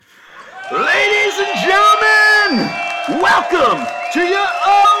Ladies and gentlemen, welcome to your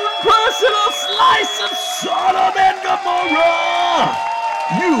own personal slice of Sodom and Gomorrah.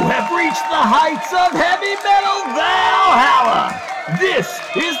 You have reached the heights of heavy metal Valhalla. This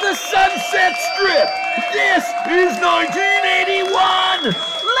is the Sunset Strip. This is 1981.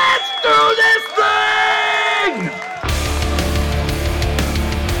 Let's do this thing!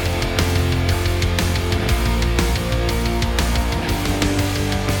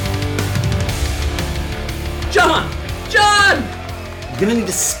 John! You're gonna need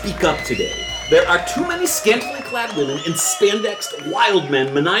to speak up today. There are too many scantily clad women and spandexed wild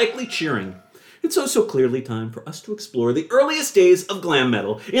men maniacally cheering. It's also clearly time for us to explore the earliest days of glam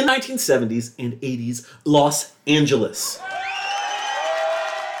metal in 1970s and 80s Los Angeles.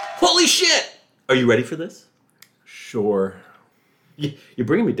 Holy shit! Are you ready for this? Sure. You're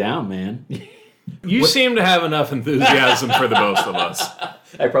bringing me down, man. You seem to have enough enthusiasm for the both of us.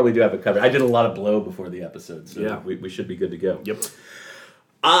 I probably do have it covered. I did a lot of blow before the episode, so yeah. we should be good to go. Yep.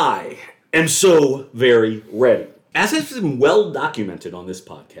 I am so very ready. As has been well documented on this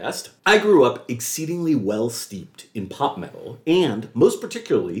podcast, I grew up exceedingly well steeped in pop metal, and most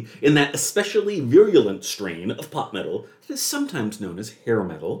particularly in that especially virulent strain of pop metal that is sometimes known as hair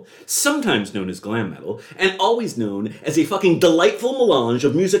metal, sometimes known as glam metal, and always known as a fucking delightful melange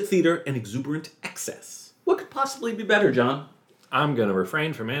of music theater and exuberant excess. What could possibly be better, John? I'm going to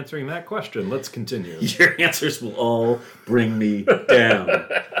refrain from answering that question. Let's continue. Your answers will all bring me down.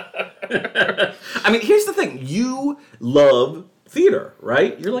 I mean, here's the thing. You love theater,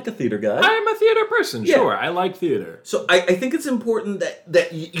 right? You're like a theater guy. I'm a theater person, Yeah. sure. I like theater. So I think it's important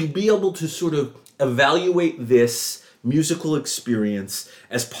that you be able to sort of evaluate this musical experience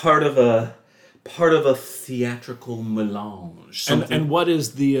as part of a theatrical melange. And what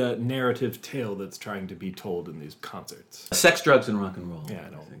is the narrative tale that's trying to be told in these concerts? Sex, drugs, and rock and roll. Yeah, I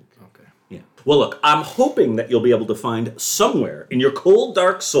don't think. Okay. Yeah. Well, look, I'm hoping that you'll be able to find somewhere in your cold,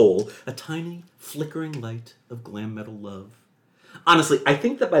 dark soul a tiny, flickering light of glam metal love. Honestly, I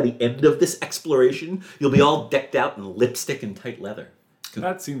think that by the end of this exploration, you'll be all decked out in lipstick and tight leather.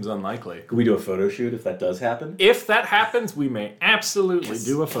 That seems unlikely. Could we do a photo shoot if that does happen? If that happens, we may absolutely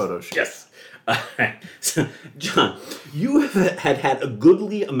do a photo shoot. Yes. So, John, you have had a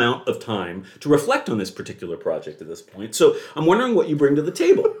goodly amount of time to reflect on this particular project at this point, so I'm wondering what you bring to the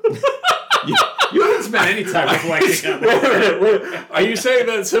table. You haven't spent any time reflecting on it. Are you saying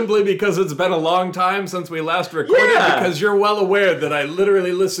that simply because it's been a long time since we last recorded? Yeah. Because you're well aware that I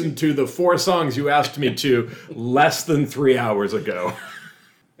literally listened to the 4 songs you asked me to less than 3 hours ago.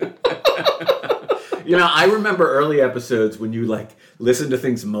 You know, I remember early episodes when you, listened to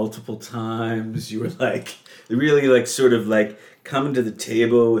things multiple times. You were, really, sort of, coming to the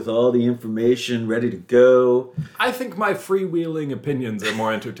table with all the information ready to go. I think my freewheeling opinions are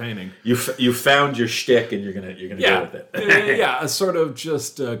more entertaining. You found your shtick and you're gonna go with it. Yeah, a sort of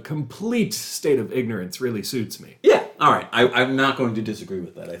just a complete state of ignorance really suits me. Yeah, all right. I'm not going to disagree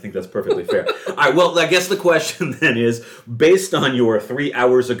with that. I think that's perfectly fair. All right, well, I guess the question then is, based on your 3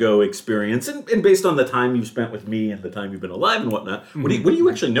 hours ago experience and based on the time you've spent with me and the time you've been alive and whatnot, what do you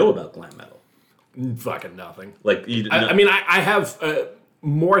actually know about glam metal? Fucking nothing. I have,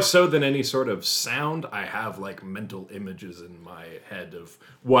 more so than any sort of sound, I have, mental images in my head of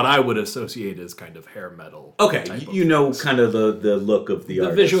what I would associate as kind of hair metal. Okay, you know kind of the look of the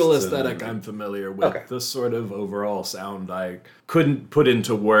artist. The visual aesthetic I'm familiar with. Okay. The sort of overall sound I couldn't put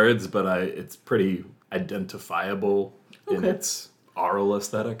into words, but it's pretty identifiable in its aural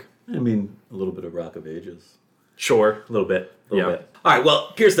aesthetic. I mean, a little bit of Rock of Ages. Sure. A little bit. All right,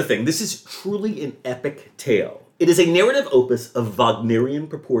 well, here's the thing. This is truly an epic tale. It is a narrative opus of Wagnerian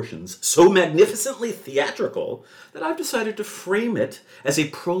proportions, so magnificently theatrical that I've decided to frame it as a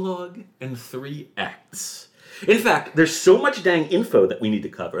prologue and 3 acts. In fact, there's so much dang info that we need to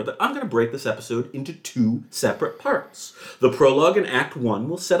cover that I'm going to break this episode into 2 separate parts. The prologue in Act 1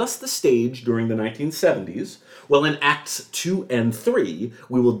 will set us the stage during the 1970s, while in Acts 2 and 3,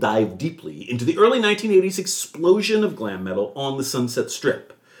 we will dive deeply into the early 1980s explosion of glam metal on the Sunset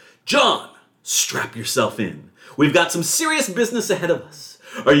Strip. John, strap yourself in. We've got some serious business ahead of us.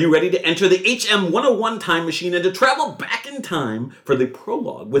 Are you ready to enter the HM 101 time machine and to travel back in time for the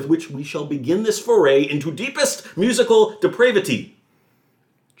prologue with which we shall begin this foray into deepest musical depravity?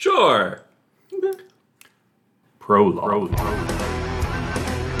 Sure. Okay. Prologue.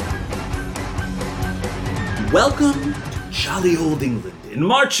 Welcome to jolly old England in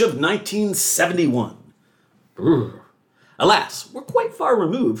March of 1971. Alas, we're quite far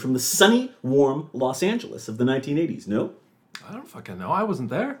removed from the sunny, warm Los Angeles of the 1980s, no? I don't fucking know. I wasn't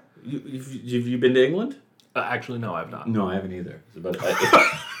there. Have you been to England? Actually, no, I've not. No, I haven't either. It's about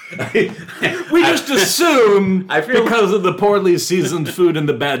We just assume, because of the poorly seasoned food and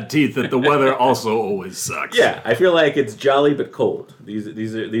the bad teeth, that the weather also always sucks. Yeah, I feel like it's jolly but cold.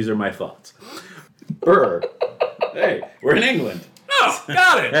 These are my thoughts. Burr. Hey, we're in England. Oh,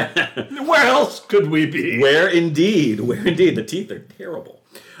 got it. Where else could we be? Where indeed. The teeth are terrible.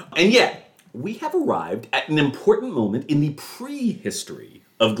 And yet, we have arrived at an important moment in the prehistory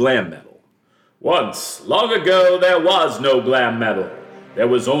of glam metal. Once, long ago, there was no glam metal. There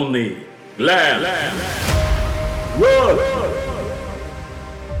was only glam.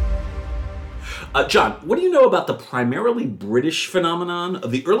 John, what do you know about the primarily British phenomenon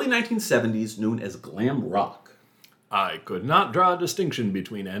of the early 1970s known as glam rock? I could not draw a distinction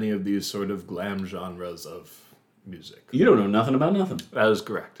between any of these sort of glam genres of music. You don't know nothing about nothing. That is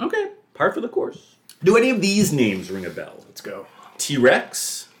correct. Okay, par for the course. Do any of these names ring a bell? Let's go.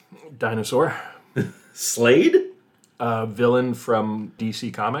 T-Rex? Dinosaur? Slade? Villain from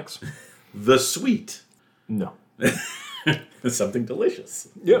DC Comics? The Sweet? No. Something delicious.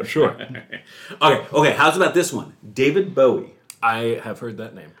 Yeah, sure. Okay, how's about this one? David Bowie. I have heard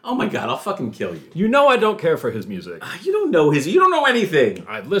that name. Oh my god, I'll fucking kill you. You know I don't care for his music. You don't know anything.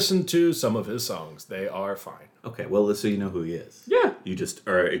 I've listened to some of his songs. They are fine. Okay, well, so you know who he is. Yeah. You just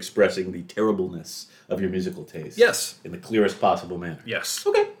are expressing the terribleness of your musical taste. Yes. In the clearest possible manner. Yes.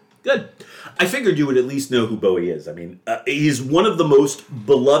 Okay, good. I figured you would at least know who Bowie is. I mean, he's one of the most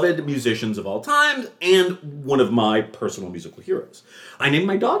beloved musicians of all time and one of my personal musical heroes. I named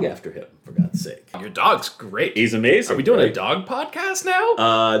my dog after him, for God's sake. Your dog's great. He's amazing. Are we doing a dog podcast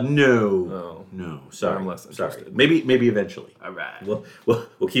now? No. Oh. No, sorry. I'm less sorry. interested. Maybe eventually. All right. We'll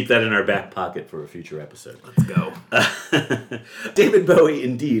keep that in our back pocket for a future episode. Let's go. David Bowie,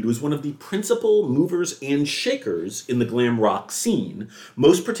 indeed, was one of the principal movers and shakers in the glam rock scene,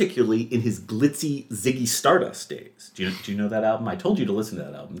 most particularly in his glitzy Ziggy Stardust days. Do you know that album? I told you to listen to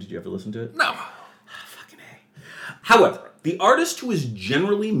that album. Did you ever listen to it? No. Fucking A. However, the artist who is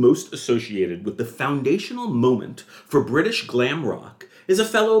generally most associated with the foundational moment for British glam rock is a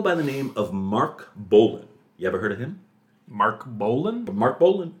fellow by the name of Mark Bolan. You ever heard of him? Mark Bolan? Mark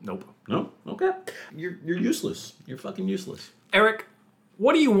Bolan? Nope. No? Okay. You're useless. You're fucking useless. Eric,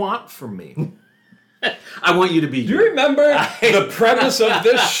 what do you want from me? I want you to be. Do you remember the premise of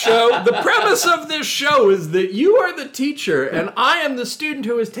this show? The premise of this show is that you are the teacher and I am the student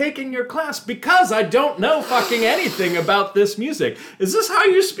who is taking your class because I don't know fucking anything about this music. Is this how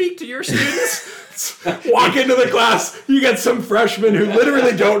you speak to your students? Walk into the class, you get some freshmen who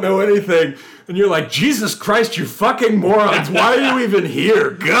literally don't know anything, and you're like, Jesus Christ, you fucking morons, why are you even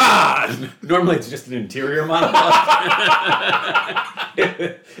here? God! Normally it's just an interior monologue.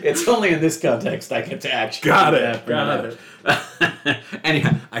 It's only in this context I get to actually Got it.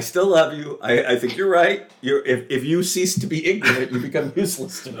 Anyhow, I still love you. I think you're right. If you cease to be ignorant, you become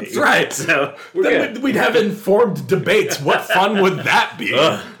useless to me. That's right. So we'd have informed debates. What fun would that be?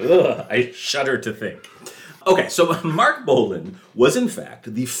 I shudder to think. Okay, so Mark Bolan was in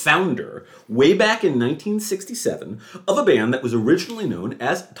fact the founder, way back in 1967, of a band that was originally known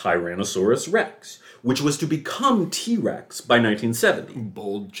as Tyrannosaurus Rex, which was to become T-Rex by 1970.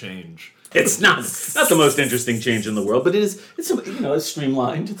 Bold change. It's not the most interesting change in the world, but it's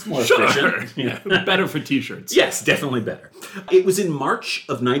streamlined, it's more efficient. Yeah. Better for t-shirts. Yes, definitely better. It was in March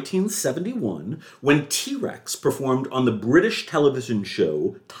of 1971 when T-Rex performed on the British television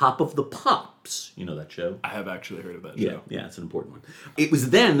show Top of the Pops. You know that show? I have actually heard of that show. Yeah, it's an important one. It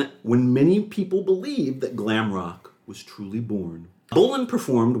was then when many people believed that glam rock was truly born. Bolan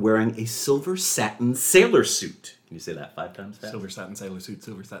performed wearing a silver satin sailor suit. Can you say that 5 times fast? Silver satin sailor suit,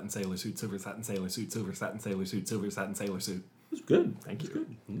 silver satin sailor suit, silver satin sailor suit, silver satin sailor suit, silver satin sailor suit. It was good. Thank you.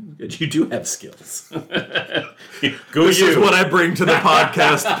 Good. You do have skills. This is what I bring to the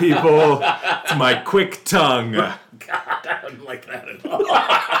podcast, people. It's my quick tongue. God, I don't like that at all.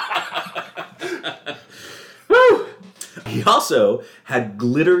 Woo! He also had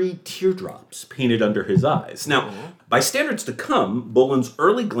glittery teardrops painted under his eyes. Now, by standards to come, Bolan's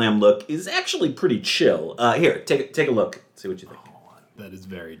early glam look is actually pretty chill. Here, take a look. See what you think. Oh, that is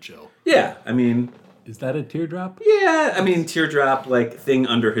very chill. Yeah, I mean... Is that a teardrop? Yeah, I mean, teardrop, like, thing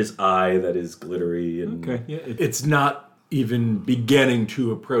under his eye that is glittery. And... Okay, yeah. It's not even beginning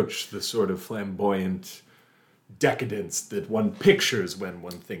to approach the sort of flamboyant decadence that one pictures when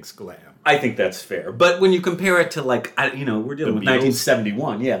one thinks glam. I think that's fair. But when you compare it to, like, we're dealing with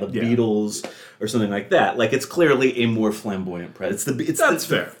 1971. Yeah, the Beatles or something like that. Like, it's clearly a more flaboyant presence. That's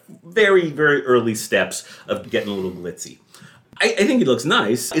fair. Very, very early steps of getting a little glitzy. I think it looks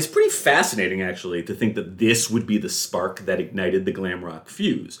nice. It's pretty fascinating, actually, to think that this would be the spark that ignited the glam rock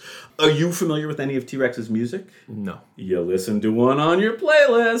fuse. Are you familiar with any of T-Rex's music? No. You listened to one on your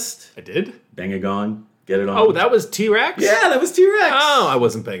playlist. I did? Bang It Gone. Get It On. Oh, that was T-Rex? Yeah, that was T-Rex. Oh, I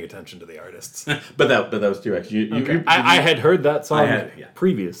wasn't paying attention to the artists. but that was T-Rex. I had heard that song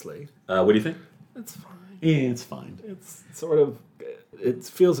previously. What do you think? It's fine. Yeah, it's fine. It's sort of... It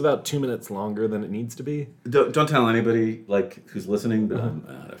feels about 2 minutes longer than it needs to be. Don't tell anybody who's listening that I'm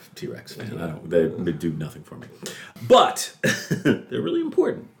not a T-Rex fan. They do nothing for me. But they're really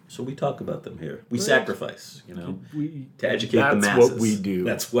important. So we talk about them here. We sacrifice, to educate the masses. That's what we do.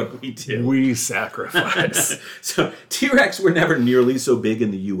 That's what we do. We sacrifice. So T-Rex were never nearly so big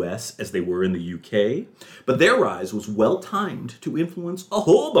in the U.S. as they were in the U.K., but their rise was well-timed to influence a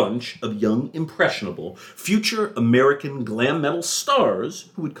whole bunch of young, impressionable, future American glam metal stars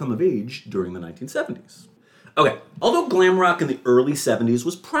who would come of age during the 1970s. Okay, although glam rock in the early 70s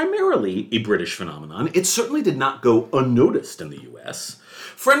was primarily a British phenomenon, it certainly did not go unnoticed in the U.S.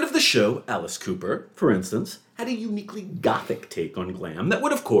 Friend of the show, Alice Cooper, for instance, had a uniquely gothic take on glam that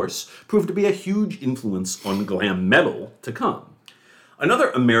would, of course, prove to be a huge influence on glam metal to come.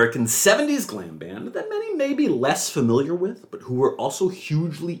 Another American 70s glam band that many may be less familiar with, but who were also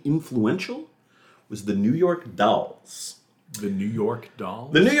hugely influential, was the New York Dolls. The New York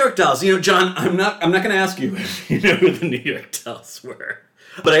Dolls? The New York Dolls. John, I'm not going to ask you if you know who the New York Dolls were,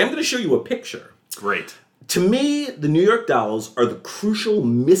 but I am going to show you a picture. Great. To me, the New York Dolls are the crucial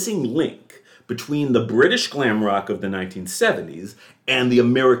missing link between the British glam rock of the 1970s and the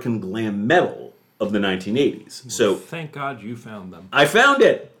American glam metal of the 1980s. Well, thank God you found them. I found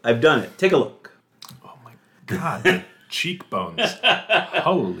it. I've done it. Take a look. Oh my God, the cheekbones.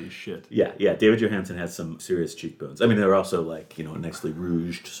 Holy shit. Yeah. David Johansen has some serious cheekbones. I mean, they're also nicely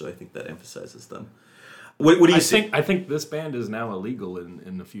rouged, so I think that emphasizes them. What do you think? I think this band is now illegal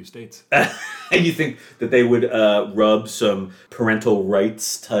in a few states. And you think that they would rub some parental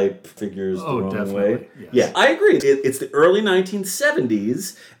rights type figures the wrong definitely. way? Yes. Yeah, I agree. It's the early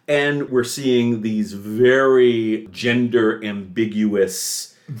 1970s, and we're seeing these very gender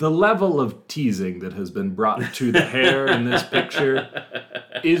ambiguous. The level of teasing that has been brought to the hair in this picture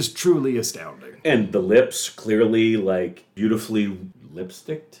is truly astounding. And the lips clearly beautifully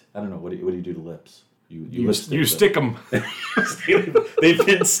lipsticked. I don't know. What do you do to lips? You stick them. They've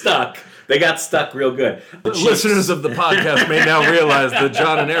been stuck. They got stuck real good. The listeners of the podcast may now realize that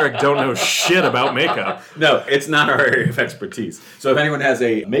John and Eric don't know shit about makeup. No, it's not our area of expertise. So if anyone has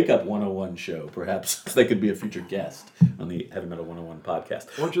a Makeup 101 show, perhaps they could be a future guest on the Heavy Metal 101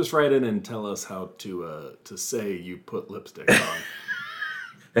 podcast. Or just write in and tell us how to say you put lipstick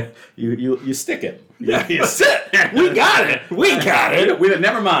on. You stick it. Yeah, you sit. We got it.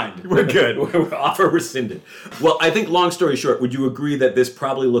 Never mind. We're good. We're offer rescinded. Well, I think, long story short, would you agree that this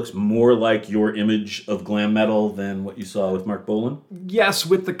probably looks more like your image of glam metal than what you saw with Mark Bolan? Yes,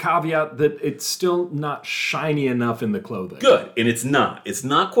 with the caveat that it's still not shiny enough in the clothing. Good, and it's not. It's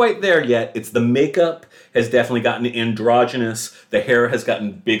not quite there yet. It's the makeup has definitely gotten androgynous. The hair has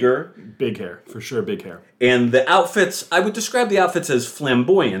gotten bigger. Big hair, for sure, big hair. And the outfits, I would describe the outfits as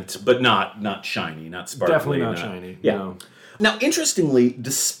flamboyant, but not shiny, not sparkly. Definitely not shiny. Yeah. No. Now, interestingly,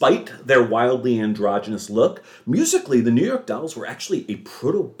 despite their wildly androgynous look, musically, the New York Dolls were actually a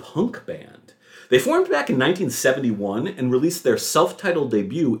proto-punk band. They formed back in 1971 and released their self-titled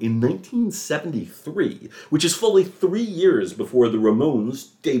debut in 1973, which is fully 3 years before the Ramones'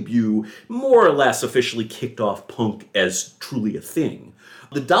 debut more or less officially kicked off punk as truly a thing.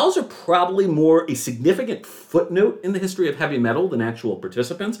 The Dolls are probably more a significant footnote in the history of heavy metal than actual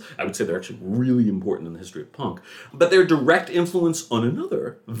participants. I would say they're actually really important in the history of punk. But their direct influence on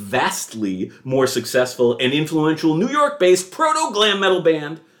another, vastly more successful and influential New York-based proto-glam metal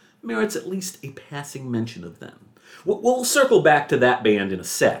band merits at least a passing mention of them. We'll circle back to that band in a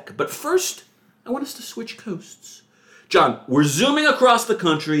sec, but first, I want us to switch coasts. John, we're zooming across the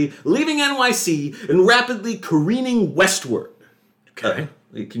country, leaving NYC, and rapidly careening westward. Okay.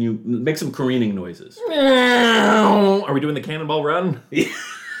 Can you make some careening noises? Are we doing the Cannonball Run?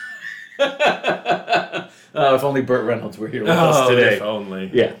 If only Burt Reynolds were here with us today. If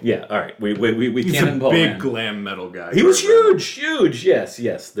only. Yeah. All right. We He's Cannonball a big ran. glam metal guy. He was huge.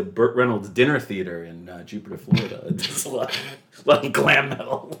 Yes. The Burt Reynolds Dinner Theater in Jupiter, Florida. It's a lot of glam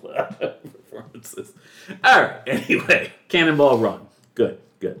metal performances. All right. Anyway, Cannonball Run. Good.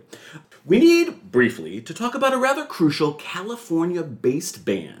 We need, briefly, to talk about a rather crucial California-based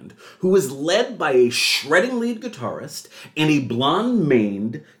band who was led by a shredding lead guitarist and a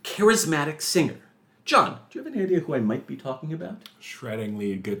blonde-maned, charismatic singer. John, do you have any idea who I might be talking about? Shredding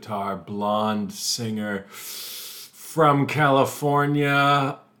lead guitar, blonde singer. From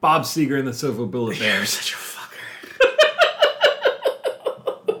California, Bob Seger and the Silver Bullet Band. You're such a fucker.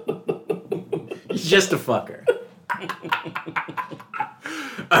 You're just a fucker.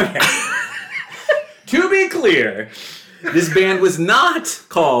 Okay. To be clear, this band was not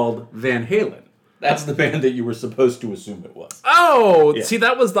called Van Halen. That's the band that you were supposed to assume it was. Oh, see,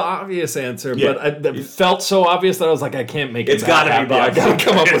 that was the obvious answer, but it felt so obvious that I was like, I can't make it. It's got to be Bob. I got to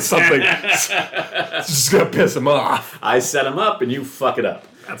come up with something. It's just going to piss him off. I set him up and you fuck it up.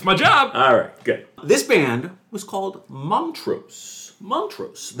 That's my job. All right, good. This band was called Montrose.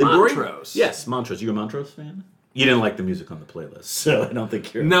 Montrose. Montrose? Yes, Montrose. You a Montrose fan? You didn't like the music on the playlist, so I don't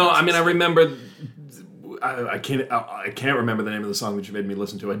think you're... No, I mean, I remember... I can't remember the name of the song that you made me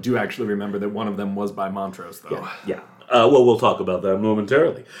listen to. I do actually remember that one of them was by Montrose, though. Yeah. Well, we'll talk about that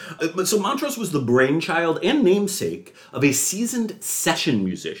momentarily. So Montrose was the brainchild and namesake of a seasoned session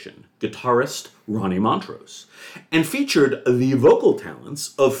musician, guitarist Ronnie Montrose, and featured the vocal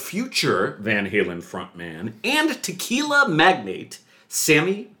talents of future Van Halen frontman and tequila magnate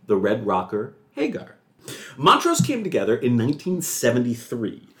Sammy the Red Rocker Hagar. Montrose came together in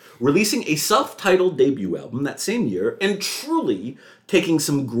 1973, releasing a self-titled debut album that same year, and truly taking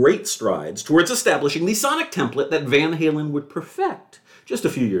some great strides towards establishing the sonic template that Van Halen would perfect just a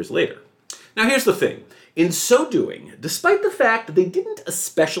few years later. Now here's the thing. In so doing, despite the fact that they didn't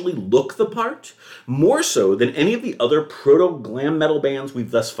especially look the part, more so than any of the other proto-glam metal bands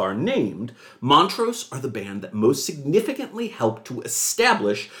we've thus far named, Montrose are the band that most significantly helped to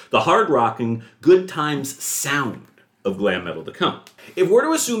establish the hard-rocking, good times sound of glam metal to come. If we're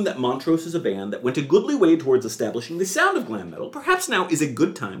to assume that Montrose is a band that went a goodly way towards establishing the sound of glam metal, perhaps now is a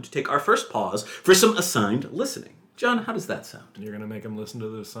good time to take our first pause for some assigned listening. John, how does that sound? You're going to make him listen to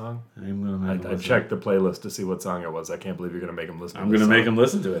this song? I'm going to make him listen. I checked the playlist to see what song it was. I can't believe you're going to make him listen to it. I'm going to make him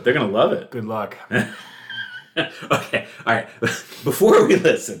listen to it. They're going to love it. Good luck. Okay, all right. Before we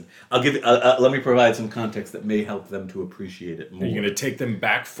listen, let me provide some context that may help them to appreciate it more. Are you going to take them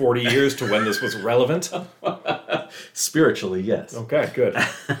back 40 years to when this was relevant? Spiritually, yes. Okay, good.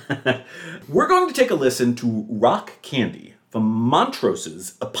 We're going to take a listen to Rock Candy from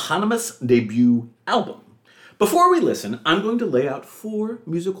Montrose's eponymous debut album. Before we listen, I'm going to lay out 4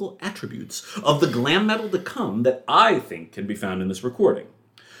 musical attributes of the glam metal to come that I think can be found in this recording.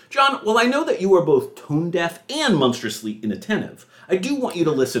 John, while I know that you are both tone-deaf and monstrously inattentive, I do want you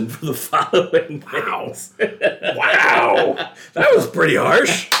to listen for the following things. Wow! That was pretty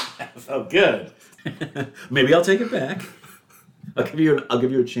harsh. Felt good. Maybe I'll take it back. I'll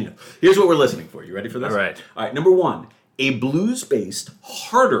give you a chance. Here's what we're listening for. You ready for this? All right. All right, number 1, a blues-based,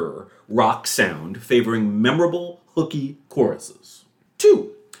 harder rock sound favoring memorable, hooky choruses.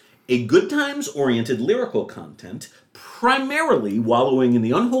 2, a good times-oriented lyrical content, primarily wallowing in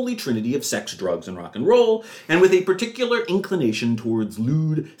the unholy trinity of sex, drugs, and rock and roll, and with a particular inclination towards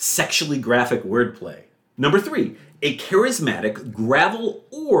lewd, sexually graphic wordplay. Number 3, a charismatic, gravel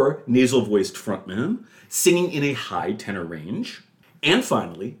or nasal-voiced frontman, singing in a high tenor range. And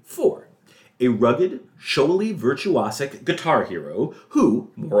finally, 4, a rugged, showily virtuosic guitar hero who,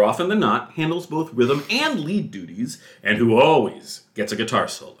 more often than not, handles both rhythm and lead duties, and who always gets a guitar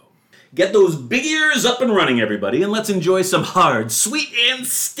solo. Get those big ears up and running, everybody, and let's enjoy some hard, sweet, and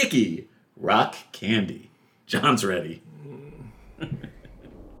sticky rock candy. John's ready.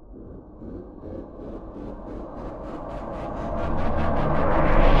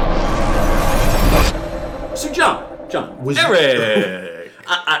 So, John, was Eric!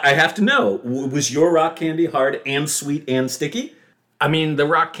 I have to know, was your rock candy hard and sweet and sticky? I mean, the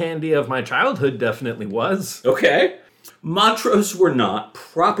rock candy of my childhood definitely was. Okay. Montrose were not,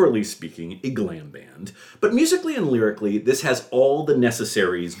 properly speaking, a glam band, but musically and lyrically, this has all the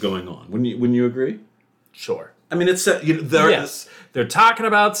necessaries going on. Wouldn't you agree? Sure. I mean, it's yes, they're talking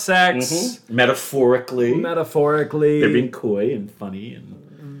about sex, metaphorically. They're being coy and funny,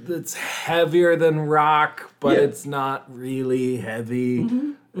 and it's heavier than rock, but it's not really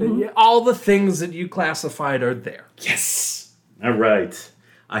heavy. All the things that you classified are there. Yes. All right.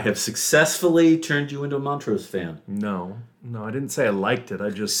 I have successfully turned you into a Montrose fan. No, I didn't say I liked it. I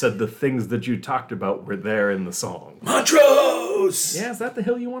just said the things that you talked about were there in the song. Montrose! Yeah, is that the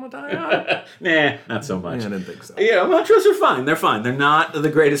hill you want to die on? Nah, not so much. Yeah, I didn't think so. Yeah, Montrose are fine. They're fine. They're not the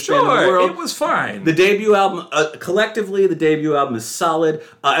greatest band in the world. It was fine. The debut album, collectively, the debut album is solid.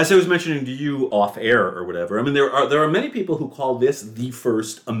 As I was mentioning to you off air or whatever, I mean, there are many people who call this the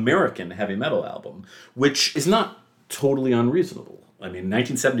first American heavy metal album, which is not totally unreasonable. I mean,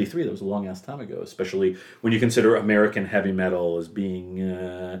 1973, that was a long-ass time ago, especially when you consider American heavy metal as being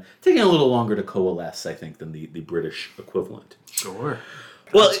taking a little longer to coalesce, I think, than the British equivalent. Sure.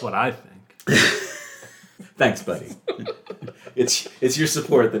 Well, that's what I think. Thanks, buddy. It's your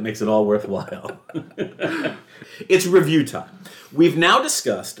support that makes it all worthwhile. It's review time. We've now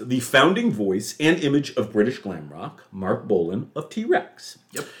discussed the founding voice and image of British glam rock, Mark Bolan of T-Rex.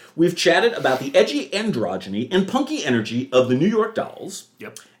 Yep. We've chatted about the edgy androgyny and punky energy of the New York Dolls.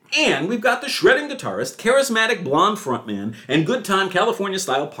 Yep. And we've got the shredding guitarist, charismatic blonde frontman, and good time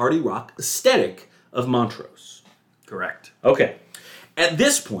California-style party rock aesthetic of Montrose. Correct. Okay. At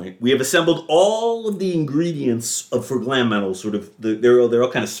this point, we have assembled all of the ingredients for glam metal. Sort of, they're all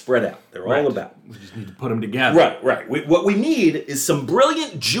kind of spread out. They're all about. We just need to put them together. Right. What we need is some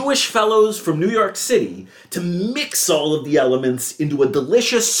brilliant Jewish fellows from New York City to mix all of the elements into a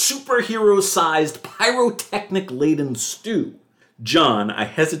delicious, superhero-sized, pyrotechnic-laden stew. John, I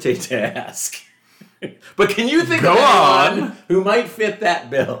hesitate to ask, but can you think of anyone who might fit that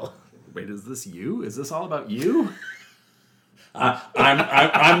bill? Wait, is this you? Is this all about you?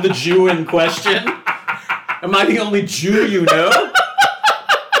 I'm the Jew in question. Am I the only Jew you know?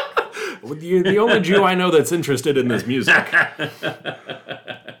 You're the only Jew I know that's interested in this music.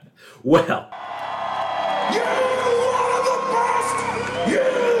 Well. You are the best! You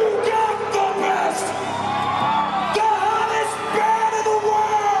got the best! The hottest band in the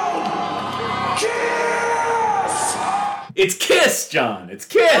world! Kiss! It's Kiss, John. It's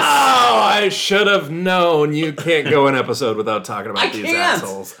Kiss. Oh, I should have known. You can't go an episode without talking about these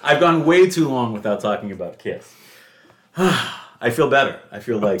assholes. I've gone way too long without talking about Kiss. I feel better. I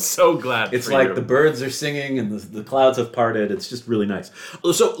feel like... I'm so glad it's for like you. the birds are singing and the clouds have parted. It's just really nice.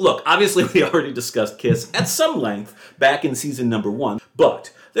 So, look, obviously we already discussed Kiss at some length back in season number 1,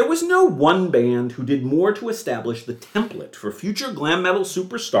 but there was no one band who did more to establish the template for future glam metal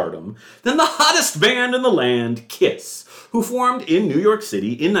superstardom than the hottest band in the land, Kiss, who formed in New York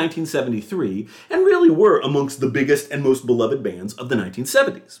City in 1973 and really were amongst the biggest and most beloved bands of the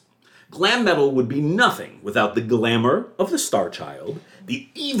 1970s. Glam metal would be nothing without the glamour of the Star Child, the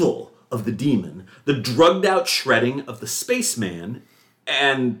evil of the Demon, the drugged-out shredding of the Spaceman,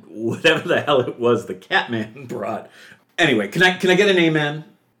 and whatever the hell it was the Catman brought. Anyway, can I get an amen?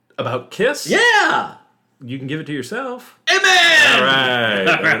 About Kiss? Yeah! You can give it to yourself. Amen! All right,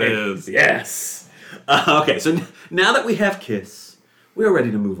 there it is. Yes. Okay, so now that we have Kiss, we are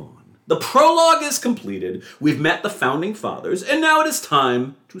ready to move on. The prologue is completed, we've met the founding fathers, and now it is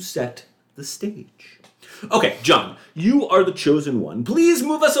time to set the stage. Okay, John, you are the chosen one. Please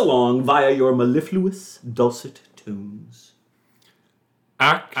move us along via your mellifluous, dulcet tones.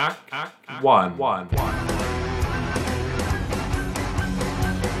 Act one.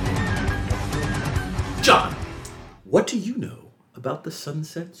 John, what do you know about the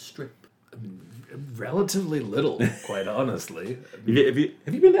Sunset Strip? Relatively little, quite honestly. Have you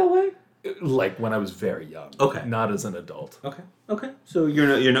been to LA? Like when I was very young. Okay. Not as an adult. Okay. So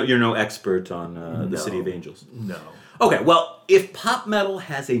you're no expert on the City of Angels. No. Okay. Well, if pop metal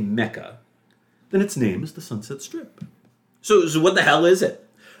has a mecca, then its name is the Sunset Strip. So what the hell is it?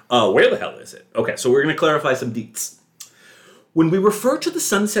 Where the hell is it? Okay. So we're going to clarify some deets. When we refer to the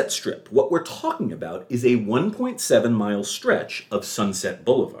Sunset Strip, what we're talking about is a 1.7-mile stretch of Sunset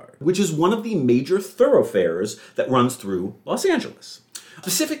Boulevard, which is one of the major thoroughfares that runs through Los Angeles.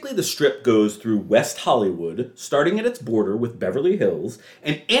 Specifically, the strip goes through West Hollywood, starting at its border with Beverly Hills,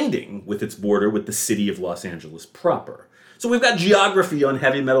 and ending with its border with the city of Los Angeles proper. So we've got geography on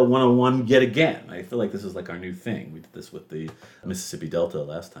Heavy Metal 101 yet again. I feel like this is like our new thing. We did this with the Mississippi Delta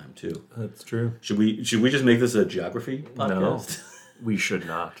last time, too. That's true. Should we just make this a geography podcast? No, we should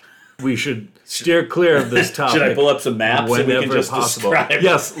not. We should steer clear of this topic. Should I pull up some maps whenever and we can just possible? describe?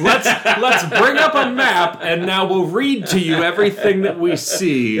 Yes, let's bring up a map, and now we'll read to you everything that we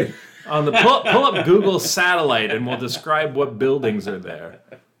see on the pull up Google Satellite, and we'll describe what buildings are there.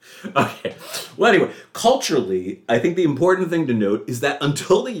 Okay. Well, anyway, culturally, I think the important thing to note is that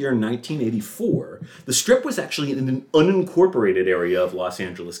until the year 1984, the Strip was actually in an unincorporated area of Los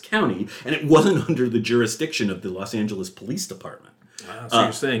Angeles County, and it wasn't under the jurisdiction of the Los Angeles Police Department. So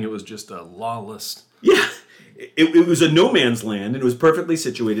you're saying it was just a lawless... Yeah. It was a no man's land, and it was perfectly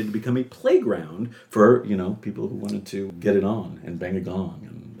situated to become a playground for, people who wanted to get it on and bang a gong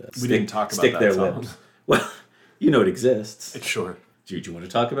and didn't talk about stick that their song. lips. Well, it exists. Sure. Do you want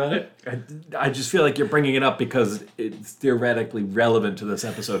to talk about it? I just feel like you're bringing it up because it's theoretically relevant to this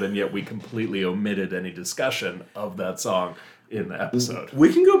episode, and yet we completely omitted any discussion of that song in the episode.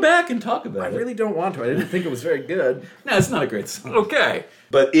 We can go back and talk about it. I really don't want to. I didn't think it was very good. No, it's not a great song. Okay.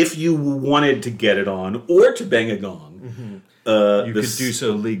 But if you wanted to get it on or to bang a gong, you could do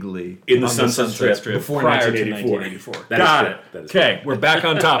so legally in the Sunset Strip before prior 1984. to 1984. Got it. Okay, we're back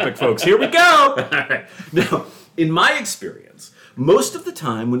on topic, folks. Here we go. All right. Now, in my experience, Most of the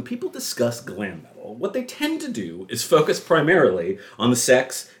time, when people discuss glam metal, what they tend to do is focus primarily on the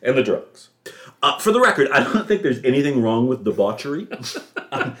sex and the drugs. For the record, I don't think there's anything wrong with debauchery.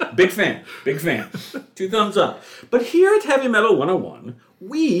 Big fan. 2 thumbs up. But here at Heavy Metal 101,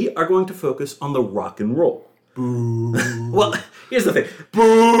 we are going to focus on the rock and roll. Boo. Well, here's the thing.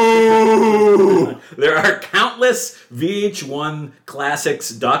 Boo! There are countless VH1 classics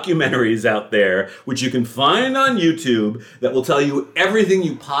documentaries out there, which you can find on YouTube, that will tell you everything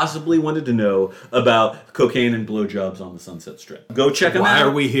you possibly wanted to know about cocaine and blowjobs on the Sunset Strip. Go check them out. Why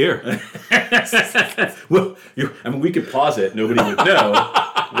are we here? Well, we could pause it. Nobody would know.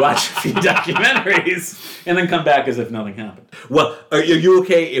 Watch a few documentaries, and then come back as if nothing happened. Well, are you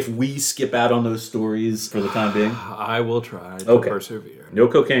okay if we skip out on those stories for the time being? I will try to persevere. No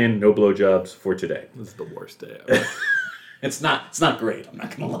cocaine, no blowjobs for today. This is the worst day ever. It's not great, I'm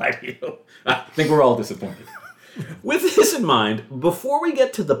not going to lie to you. I think we're all disappointed. With this in mind, before we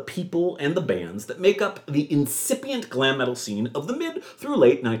get to the people and the bands that make up the incipient glam metal scene of the mid through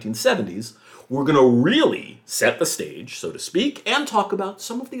late 1970s, we're going to really set the stage, so to speak, and talk about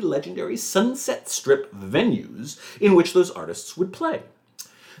some of the legendary Sunset Strip venues in which those artists would play.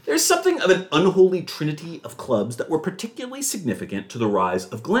 There's something of an unholy trinity of clubs that were particularly significant to the rise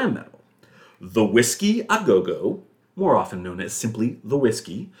of glam metal. The Whiskey A Go-Go, more often known as simply The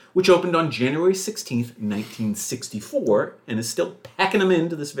Whiskey, which opened on January 16th, 1964, and is still packing them in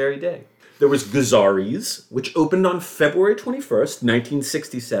to this very day. There was Gazzari's, which opened on February 21st,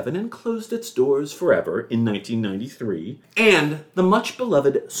 1967, and closed its doors forever in 1993. And the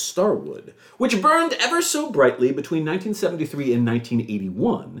much-beloved Starwood, which burned ever so brightly between 1973 and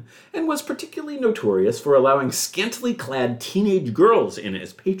 1981, and was particularly notorious for allowing scantily clad teenage girls in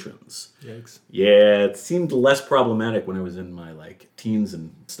as patrons. Yikes. Yeah, it seemed less problematic when I was in my, teens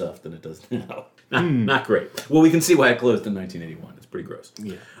and stuff than it does now. Not great. Well, we can see why it closed in 1981. It's pretty gross.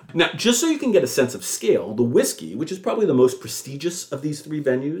 Yeah. Now, just so you can get a sense of scale, the Whiskey, which is probably the most prestigious of these 3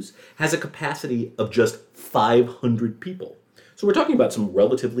 venues, has a capacity of just 500 people. So we're talking about some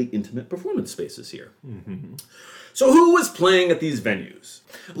relatively intimate performance spaces here. Mm-hmm. So who was playing at these venues?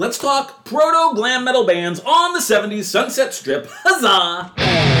 Let's talk proto-glam metal bands on the 70s Sunset Strip. Huzzah!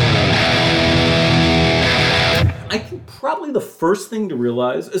 I think probably the first thing to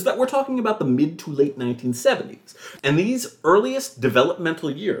realize is that we're talking about the mid to late 1970s. And these earliest developmental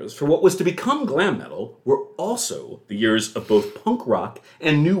years for what was to become glam metal were also the years of both punk rock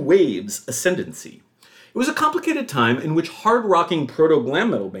and new wave's ascendancy. It was a complicated time in which hard-rocking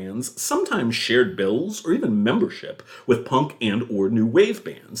proto-glam metal bands sometimes shared bills or even membership with punk and or new wave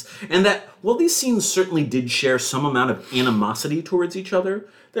bands, and that while these scenes certainly did share some amount of animosity towards each other,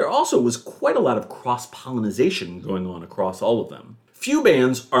 there also was quite a lot of cross-pollination going on across all of them. Few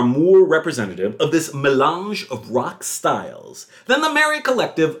bands are more representative of this melange of rock styles than the merry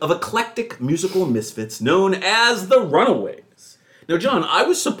collective of eclectic musical misfits known as the Runaways. Now, John, I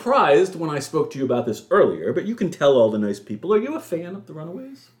was surprised when I spoke to you about this earlier, but you can tell all the nice people. Are you a fan of the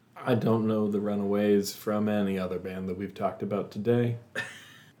Runaways? I don't know the Runaways from any other band that we've talked about today.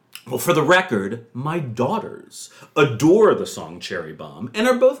 Well, for the record, my daughters adore the song Cherry Bomb and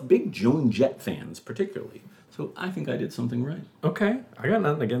are both big Joan Jett fans, particularly. So I think I did something right. Okay, I got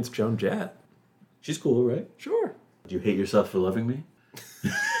nothing against Joan Jett. She's cool, right? Sure. Do you hate yourself for loving me?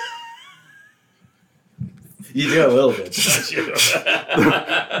 You do a little bit, don't you?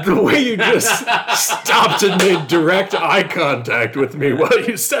 The way you just stopped and made direct eye contact with me while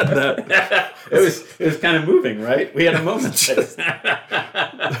you said that. It was kind of moving, right? We had a moment.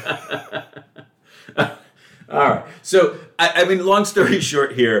 All right. So, I mean, long story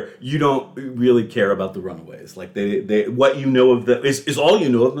short here, you don't really care about the Runaways. Like, they what you know of them, is all you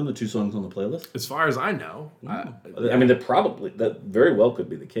know of them the 2 songs on the playlist? As far as I know. I mean, that very well could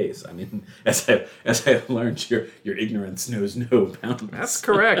be the case. I mean, as I learned, your ignorance knows no bounds. That's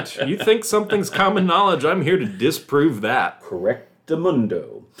correct. You think something's common knowledge, I'm here to disprove that.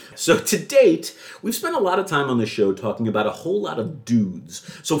 Correctamundo. So to date, we've spent a lot of time on this show talking about a whole lot of dudes.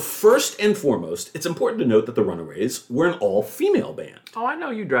 So first and foremost, it's important to note that the Runaways were an all-female band. Oh, I know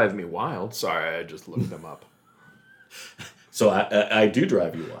you drive me wild. Sorry, I just looked them up. So I do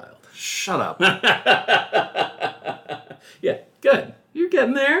drive you wild. Shut up. Yeah, good. You're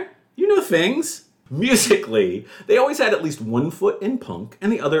getting there. You know things. Musically, they always had at least one foot in punk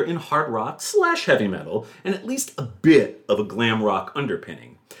and the other in hard rock / heavy metal, and at least a bit of a glam rock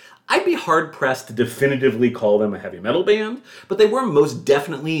underpinning. I'd be hard-pressed to definitively call them a heavy metal band, but they were most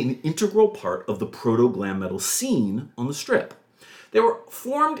definitely an integral part of the proto-glam metal scene on the Strip. They were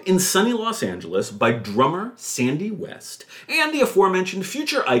formed in sunny Los Angeles by drummer Sandy West and the aforementioned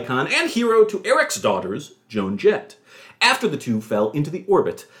future icon and hero to Eric's daughters, Joan Jett. after the two fell into the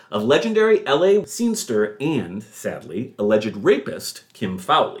orbit of legendary LA scenester and, sadly, alleged rapist Kim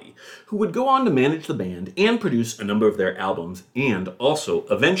Fowley, who would go on to manage the band and produce a number of their albums and also,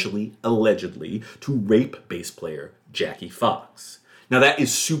 eventually, allegedly, to rape bass player Jackie Fox. Now that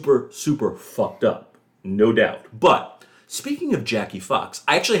is super, super fucked up, no doubt. But speaking of Jackie Fox,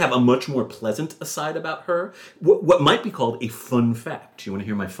 I actually have a much more pleasant aside about her. What might be called a fun fact. Do you want to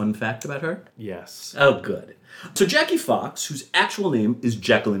hear my fun fact about her? Yes. Oh, good. So Jackie Fox, whose actual name is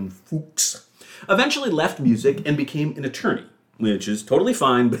Jacqueline Fuchs, eventually left music and became an attorney, which is totally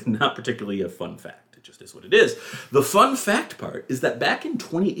fine, but not particularly a fun fact. It just is what it is. The fun fact part is that back in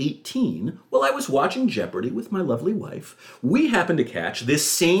 2018, while I was watching Jeopardy with my lovely wife, we happened to catch this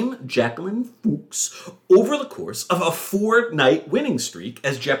same Jacqueline Fuchs over the course of a 4-night winning streak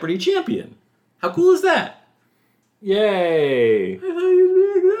as Jeopardy champion. How cool is that? Yay! I thought you'd be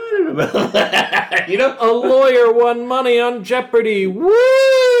excited about that. You know, a lawyer won money on Jeopardy. Woo!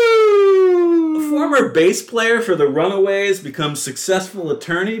 Former bass player for the Runaways becomes successful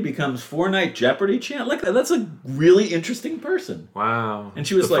attorney, becomes 4-night Jeopardy champ. Like, that's a really interesting person. Wow. And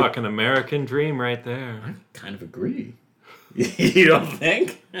she was the like, fucking American dream right there. I kind of agree. You don't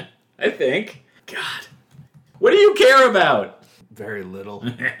think? I think. God. What do you care about? Very little.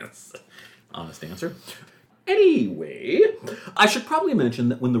 Yes. Honest answer. Anyway, I should probably mention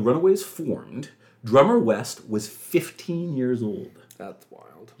that when the Runaways formed, drummer West was 15 years old. That's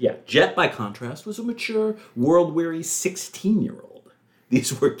wild. Yeah, Jet, by contrast, was a mature, world-weary 16-year-old.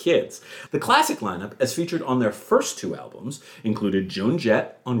 These were kids. The classic lineup, as featured on their first 2 albums, included Joan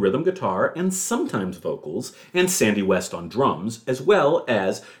Jett on rhythm guitar and sometimes vocals, and Sandy West on drums, as well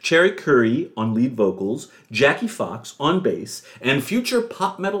as Cherry Curry on lead vocals, Jackie Fox on bass, and future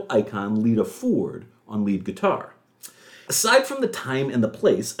pop metal icon Lita Ford on lead guitar. Aside from the time and the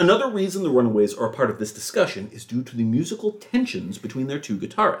place, another reason the Runaways are a part of this discussion is due to the musical tensions between their 2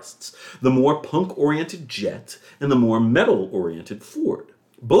 guitarists, the more punk-oriented Jet and the more metal-oriented Ford,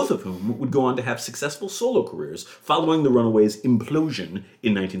 both of whom would go on to have successful solo careers following the Runaways' implosion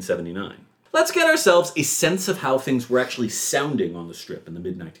in 1979. Let's get ourselves a sense of how things were actually sounding on the Strip in the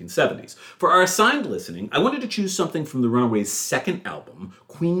mid-1970s. For our assigned listening, I wanted to choose something from the Runaways' second album,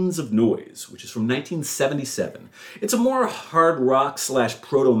 Queens of Noise, which is from 1977. It's a more hard rock /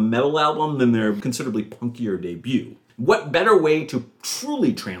 proto-metal album than their considerably punkier debut. What better way to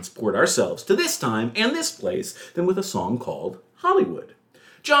truly transport ourselves to this time and this place than with a song called Hollywood?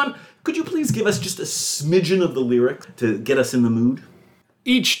 John, could you please give us just a smidgen of the lyric to get us in the mood?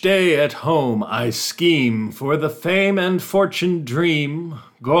 Each day at home I scheme for the fame and fortune dream.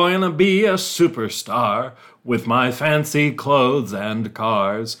 Going to be a superstar with my fancy clothes and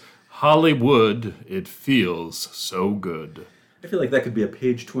cars. Hollywood, it feels so good. I feel like that could be a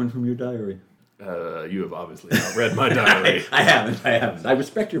page torn from your diary. You have obviously not read my diary. I haven't. I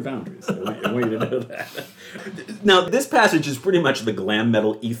respect your boundaries. I want you to know that. Now, this passage is pretty much the glam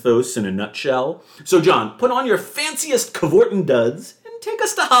metal ethos in a nutshell. So, John, put on your fanciest cavortin duds and take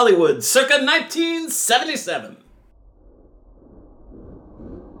us to Hollywood, circa 1977.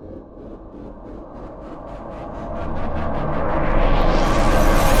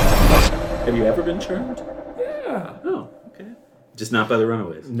 Have you ever been charmed? Yeah. Oh, okay. Just not by the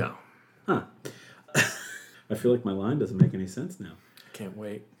Runaways? No. Huh. I feel like my line doesn't make any sense now. Can't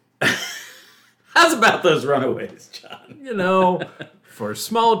wait. How's about those Runaways, John? You know, for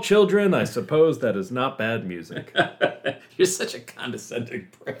small children, I suppose that is not bad music. You're such a condescending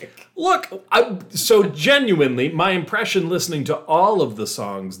prick. Look, so genuinely, my impression listening to all of the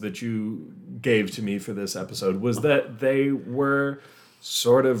songs that you gave to me for this episode was that they were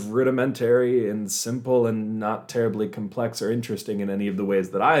sort of rudimentary and simple and not terribly complex or interesting in any of the ways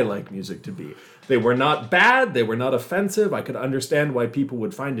that I like music to be. They were not bad, they were not offensive. I could understand why people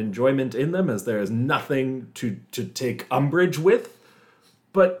would find enjoyment in them, as there is nothing to take umbrage with.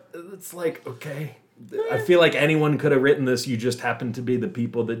 But it's like, okay, I feel like anyone could have written this. You just happened to be the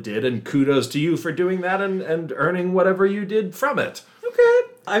people that did, and kudos to you for doing that and earning whatever you did from it. Okay.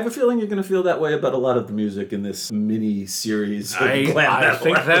 I have a feeling you're going to feel that way about a lot of the music in this mini-series. I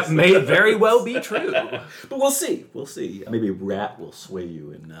think that may very well be true. But we'll see. We'll see. Maybe Rat will sway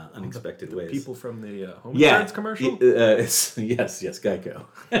you in unexpected ways. People from the home insurance commercial? Yes, Geico.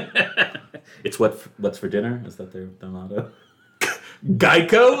 It's what's for dinner? Is that their motto?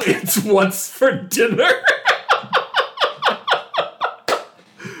 Geico? It's what's for dinner?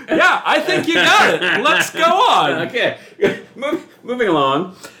 Yeah, I think you got it. Let's go on. Okay. Moving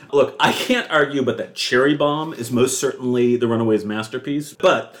along. Look, I can't argue but that Cherry Bomb is most certainly the Runaways' masterpiece,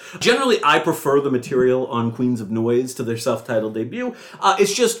 but generally I prefer the material on Queens of Noise to their self-titled debut.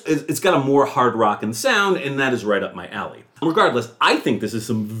 It's got a more hard rockin' sound, and that is right up my alley. Regardless, I think this is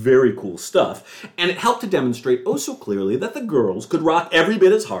some very cool stuff, and it helped to demonstrate oh so clearly that the girls could rock every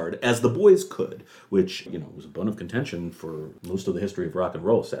bit as hard as the boys could, which, was a bone of contention for most of the history of rock and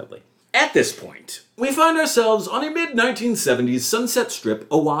roll, sadly. At this point, we find ourselves on a mid-1970s Sunset Strip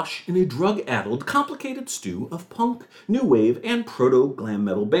awash in a drug-addled, complicated stew of punk, new wave, and proto-glam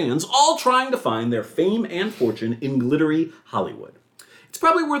metal bands, all trying to find their fame and fortune in glittery Hollywood. It's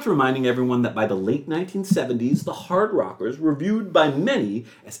probably worth reminding everyone that by the late 1970s, the hard rockers were viewed by many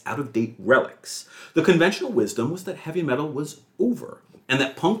as out-of-date relics. The conventional wisdom was that heavy metal was over, and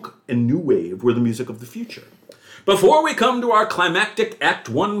that punk and new wave were the music of the future. Before we come to our climactic Act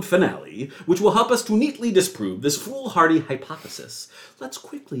 1 finale, which will help us to neatly disprove this foolhardy hypothesis, let's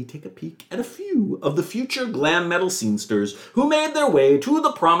quickly take a peek at a few of the future glam metal scenesters who made their way to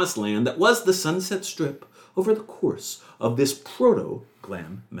the promised land that was the Sunset Strip over the course of this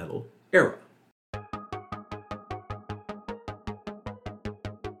proto-glam metal era.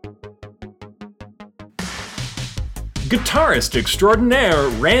 Guitarist extraordinaire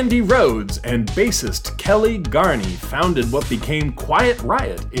Randy Rhoads and bassist Kelly Garney founded what became Quiet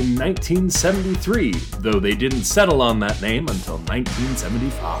Riot in 1973, though they didn't settle on that name until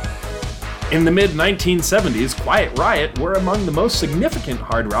 1975. In the mid-1970s, Quiet Riot were among the most significant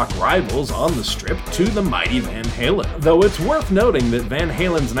hard rock rivals on the Strip to the mighty Van Halen, though it's worth noting that Van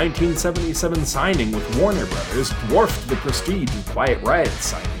Halen's 1977 signing with Warner Brothers dwarfed the prestige of Quiet Riot's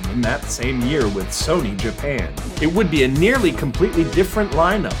signing in that same year with Sony Japan. It would be a nearly completely different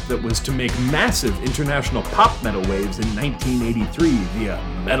lineup that was to make massive international pop metal waves in 1983 via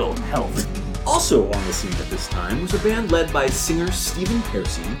Metal Health. Also on the scene at this time was a band led by singer Stephen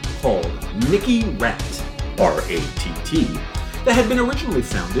Pearcy called Mickey Rat, R-A-T-T, that had been originally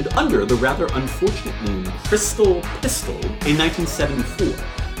founded under the rather unfortunate name Crystal Pistol in 1974.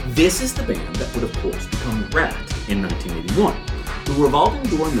 This is the band that would of course become Rat in 1981. The revolving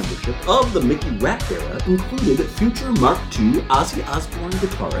door membership of the Mickey Rat era included future Mark II Ozzy Osbourne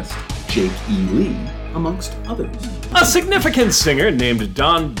guitarist Jake E. Lee, amongst others. A significant singer named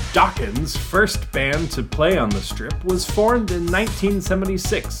Don Dawkins' first band to play on the Strip was formed in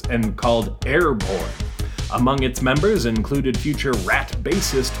 1976 and called Airborne. Among its members included future Rat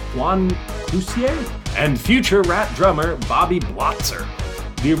bassist Juan Cloutier and future Rat drummer Bobby Blotzer.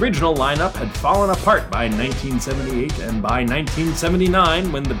 The original lineup had fallen apart by 1978, and by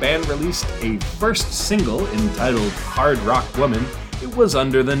 1979, when the band released a first single entitled Hard Rock Woman, it was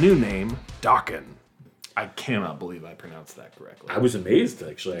under the new name Dokken. I cannot believe I pronounced that correctly. I was amazed,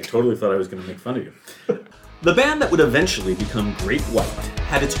 actually. I totally thought I was going to make fun of you. The band that would eventually become Great White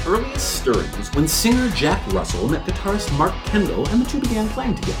had its earliest stirrings when singer Jack Russell met guitarist Mark Kendall, and the two began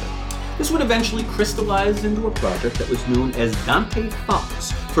playing together. This would eventually crystallize into a project that was known as Dante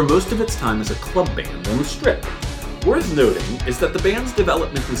Fox for most of its time as a club band on the Strip. Worth noting is that the band's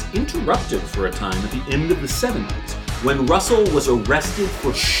development was interrupted for a time at the end of the 70s, when Russell was arrested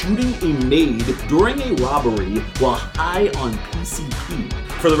for shooting a maid during a robbery while high on PCP.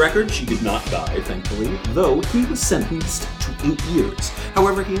 For the record, she did not die, thankfully, though he was sentenced to 8 years.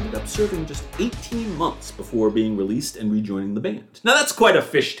 However, he ended up serving just 18 months before being released and rejoining the band. Now that's quite a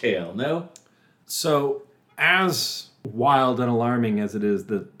fishtail, no? So, as wild and alarming as it is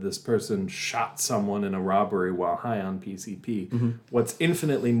that this person shot someone in a robbery while high on PCP, what's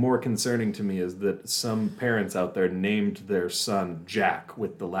infinitely more concerning to me is that some parents out there named their son Jack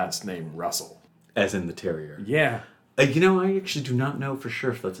with the last name Russell. As in the terrier. Yeah. I actually do not know for sure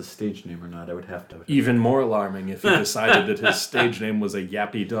if that's a stage name or not. I would have to. Even more alarming if he decided that his stage name was a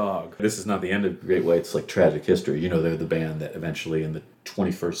yappy dog. This is not the end of Great White's tragic history. They're the band that eventually in the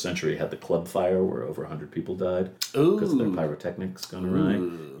 21st century had the club fire where over 100 people died because of their pyrotechnics gone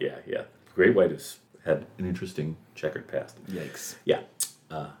awry. Yeah. Great White has had an interesting checkered past. Yikes. Yeah.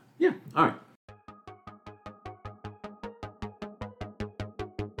 All right.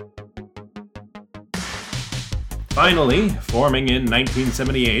 Finally, forming in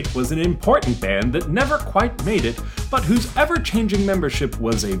 1978 was an important band that never quite made it, but whose ever-changing membership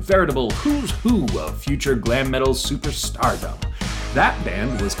was a veritable who's who of future glam metal superstardom. That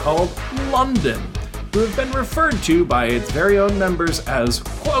band was called London, who have been referred to by its very own members as,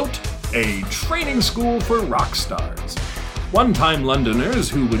 quote, a training school for rock stars. One-time Londoners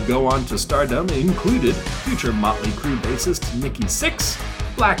who would go on to stardom included future Motley Crue bassist Nikki Sixx,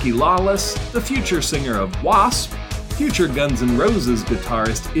 Blackie Lawless, the future singer of Wasp, future Guns N' Roses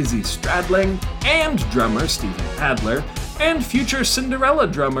guitarist Izzy Stradling, and drummer Steven Adler, And future Cinderella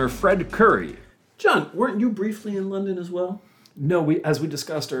drummer Fred Curry. John, weren't you briefly in London as well? No, as we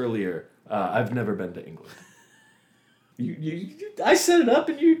discussed earlier, I've never been to England. I set it up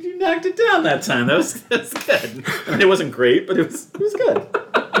and you knocked it down that time. That was good. I mean, it wasn't great, but it was good.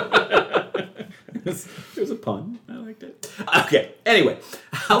 It was a pun. I liked it. Okay, anyway,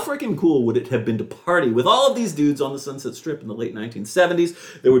 how freaking cool would it have been to party with all of these dudes on the Sunset Strip in the late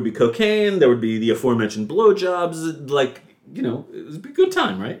 1970s? There would be cocaine, there would be the aforementioned blowjobs, like, you know, it would be a good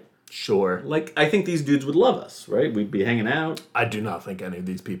time, right? Sure. Like, I think these dudes would love us, right? We'd be hanging out. I do not think any of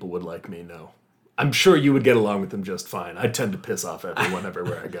these people would like me, no. I'm sure you would get along with them just fine. I tend to piss off everyone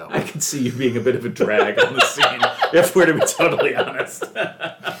everywhere I go. I can see you being a bit of a drag on the scene, if we're to be totally honest.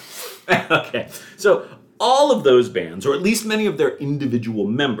 Okay, so all of those bands, or at least many of their individual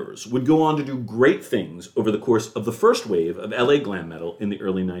members, would go on to do great things over the course of the first wave of LA glam metal in the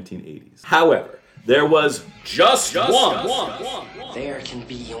early 1980s. However, there was just one. There can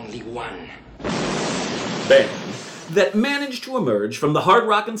be only one band that managed to emerge from the hard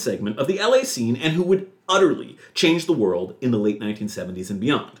rockin' segment of the LA scene and who would utterly change the world in the late 1970s and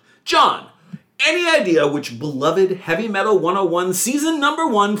beyond. John, any idea which beloved Heavy Metal 101 season number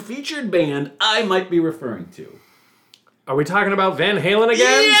 1 featured band I might be referring to? Are we talking about Van Halen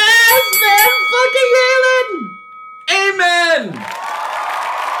again? Yes, Van fucking Halen! Amen!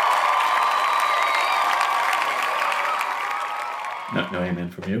 No amen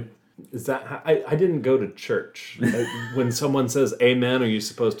from you? Is that I didn't go to church. When someone says amen, are you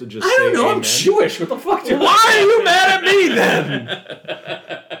supposed to just say amen? I don't know, I'm Jewish. What the fuck? Why are you mad at me then?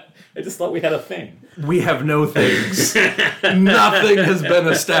 I just thought we had a thing. We have no things. Nothing has been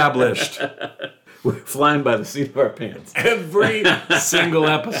established. We're flying by the seat of our pants. Every single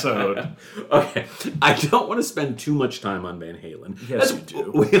episode. Okay. I don't want to spend too much time on Van Halen. Yes, you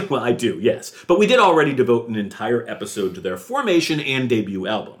do. Well, I do, yes. But we did already devote an entire episode to their formation and debut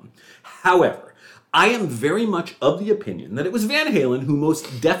album. However, I am very much of the opinion that it was Van Halen who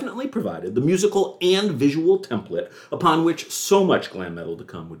most definitely provided the musical and visual template upon which so much glam metal to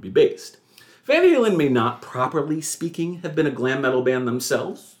come would be based. Van Halen may not, properly speaking, have been a glam metal band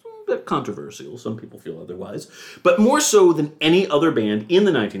themselves. A bit controversial, some people feel otherwise. But more so than any other band in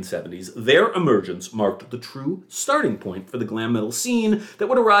the 1970s, their emergence marked the true starting point for the glam metal scene that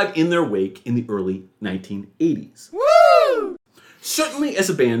would arrive in their wake in the early 1980s. Woo! Certainly as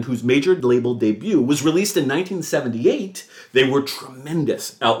a band whose major label debut was released in 1978, they were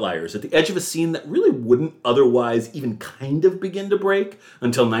tremendous outliers at the edge of a scene that really wouldn't otherwise even kind of begin to break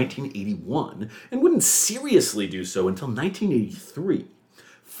until 1981, and wouldn't seriously do so until 1983.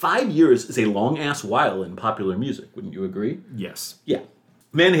 5 years is a long-ass while in popular music, wouldn't you agree? Yes. Yeah.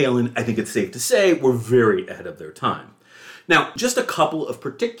 Van Halen, I think it's safe to say, were very ahead of their time. Now, just a couple of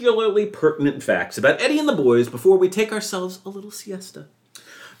particularly pertinent facts about Eddie and the Boys before we take ourselves a little siesta.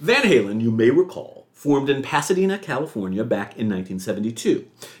 Van Halen, you may recall, formed in Pasadena, California back in 1972.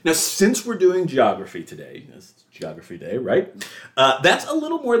 Now, since we're doing geography today, it's Geography Day, right? That's a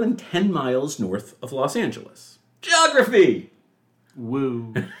little more than 10 miles north of Los Angeles. Geography!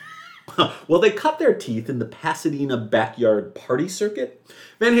 Woo. Well, they cut their teeth in the Pasadena backyard party circuit.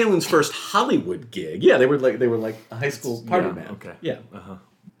 Van Halen's first Hollywood gig, yeah, they were like a high school party band. Okay. Yeah.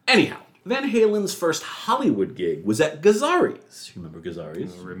 Anyhow, Van Halen's first Hollywood gig was at Gazzari's. You remember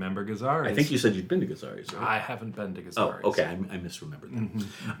Gazzari's? I remember Gazzari's. I think you said you'd been to Gazzari's, right? I haven't been to Gazzari's. Oh, okay, I misremembered that.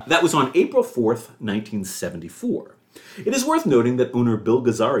 Mm-hmm. That was on April 4th, 1974. It is worth noting that owner Bill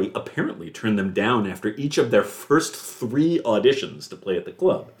Gazzari apparently turned them down after each of their first 3 auditions to play at the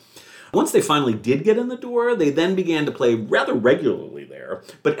club. Once they finally did get in the door, they then began to play rather regularly there,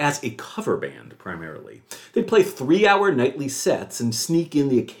 but as a cover band primarily. They'd play 3-hour nightly sets and sneak in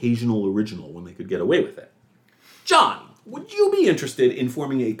the occasional original when they could get away with it. John, would you be interested in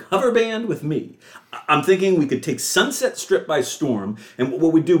forming a cover band with me? I'm thinking we could take Sunset Strip by storm, and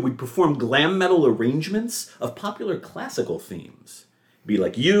what we'd do, we'd perform glam metal arrangements of popular classical themes. It'd be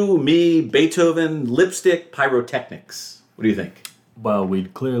like you, me, Beethoven, lipstick, pyrotechnics. What do you think? Well,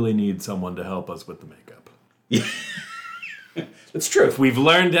 we'd clearly need someone to help us with the makeup. Yeah. That's true. If we've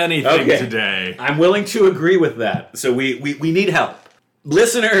learned anything today. I'm willing to agree with that. So we need help.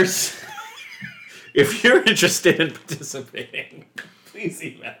 Listeners, if you're interested in participating, please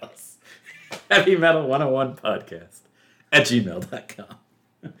email us.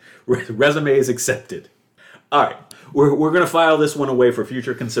 HeavyMetal101podcast@gmail.com. Resumes accepted. All right. We're going to file this one away for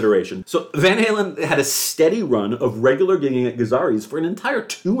future consideration. So Van Halen had a steady run of regular gigging at Gazzari's for an entire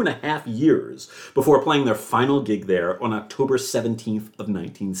 2.5 years before playing their final gig there on October 17th of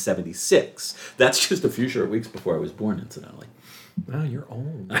 1976. That's just a few short weeks before I was born, incidentally. Wow, you're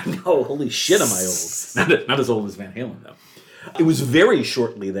old. I know. Holy shit, am I old. Not as old as Van Halen, though. It was very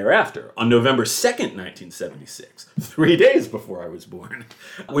shortly thereafter, on November 2nd, 1976, 3 days before I was born,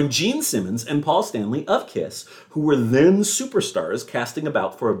 when Gene Simmons and Paul Stanley of KISS, who were then superstars casting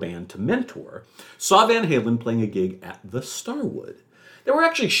about for a band to mentor, saw Van Halen playing a gig at the Starwood. They were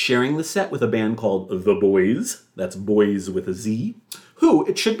actually sharing the set with a band called The Boys, that's Boys with a Z, who,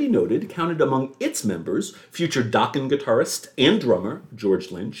 it should be noted, counted among its members future Dokken guitarist and drummer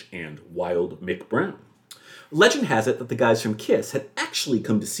George Lynch and Wild Mick Brown. Legend has it that the guys from KISS had actually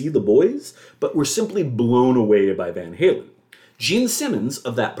come to see the Boys, but were simply blown away by Van Halen. Gene Simmons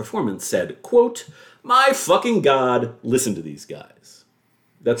of that performance said, quote, "My fucking God, listen to these guys."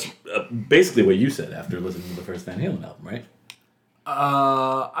 That's basically what you said after listening to the first Van Halen album, right?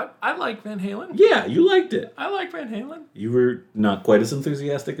 I like Van Halen. Yeah, you liked it. I like Van Halen. You were not quite as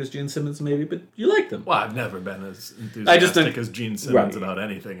enthusiastic as Gene Simmons, maybe, but you liked them. Well, I've never been as enthusiastic as Gene Simmons about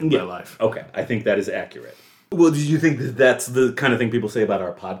anything in my life. Okay, I think that is accurate. Well, do you think that that's the kind of thing people say about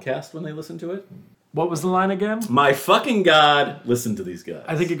our podcast when they listen to it? What was the line again? My fucking God, listen to these guys.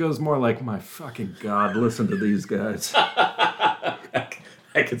 I think it goes more like, my fucking God, listen to these guys. I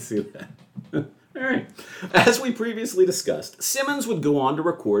could see that. All right. As we previously discussed, Simmons would go on to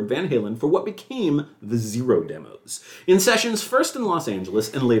record Van Halen for what became the Zero demos, in sessions first in Los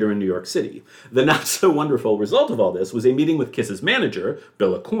Angeles and later in New York City. The not-so-wonderful result of all this was a meeting with KISS's manager,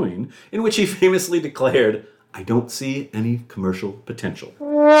 Bill Aucoin, in which he famously declared, "I don't see any commercial potential."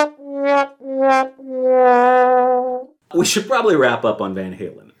 We should probably wrap up on Van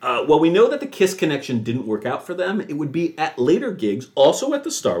Halen. While we know that the KISS connection didn't work out for them, it would be at later gigs, also at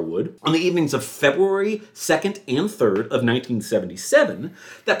the Starwood, on the evenings of February 2nd and 3rd of 1977,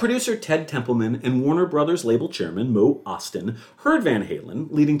 that producer Ted Templeman and Warner Brothers label chairman Mo Ostin heard Van Halen,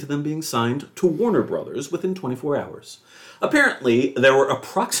 leading to them being signed to Warner Brothers within 24 hours. Apparently, there were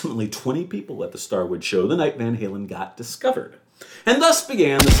approximately 20 people at the Starwood show the night Van Halen got discovered. And thus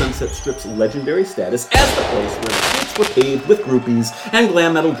began the Sunset Strip's legendary status as the place where the streets were paved with groupies and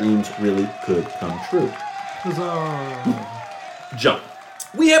glam metal dreams really could come true. Huzzah. John,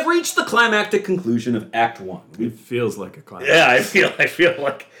 we have reached the climactic conclusion of Act 1. It feels like a climax. Yeah, I feel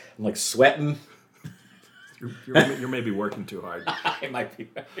like I'm like sweating. You're maybe working too hard. I might be.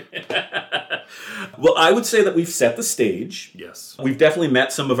 Well, I would say that we've set the stage. Yes. We've definitely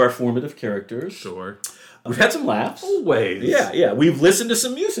met some of our formative characters. Sure. We've had some laughs. Always. Yeah. We've listened to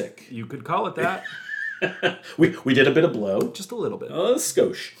some music. You could call it that. We did a bit of blow. Just a little bit. Oh,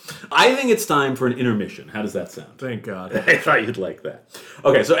 skosh. I think it's time for an intermission. How does that sound? Thank God. I thought you'd like that.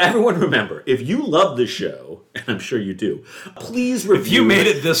 Okay, so everyone remember, if you love the show, and I'm sure you do, please review. If you made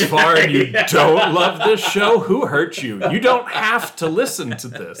it this far and you don't love this show, who hurt you? You don't have to listen to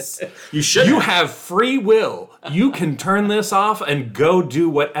this. You should. You have free will. You can turn this off and go do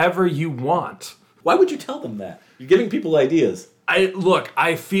whatever you want. Why would you tell them that? You're giving people ideas.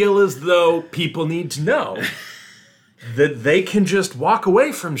 I feel as though people need to know that they can just walk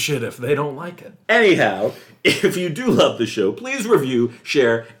away from shit if they don't like it. Anyhow, if you do love the show, please review,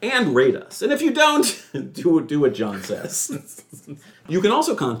 share, and rate us. And if you don't, do what John says. You can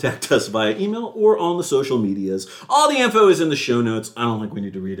also contact us via email or on the social medias. All the info is in the show notes. I don't think we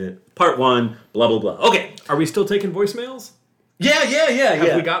need to read it. Part 1, blah, blah, blah. Okay. Are we still taking voicemails? Yeah.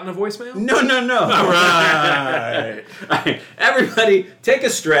 Have we gotten a voicemail? No. All right. All right. Everybody, take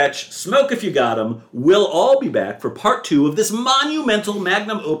a stretch. Smoke if you got 'em. We'll all be back for part 2 of this monumental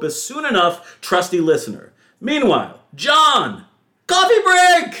magnum opus soon enough, trusty listener. Meanwhile, John, coffee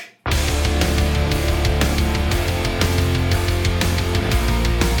break!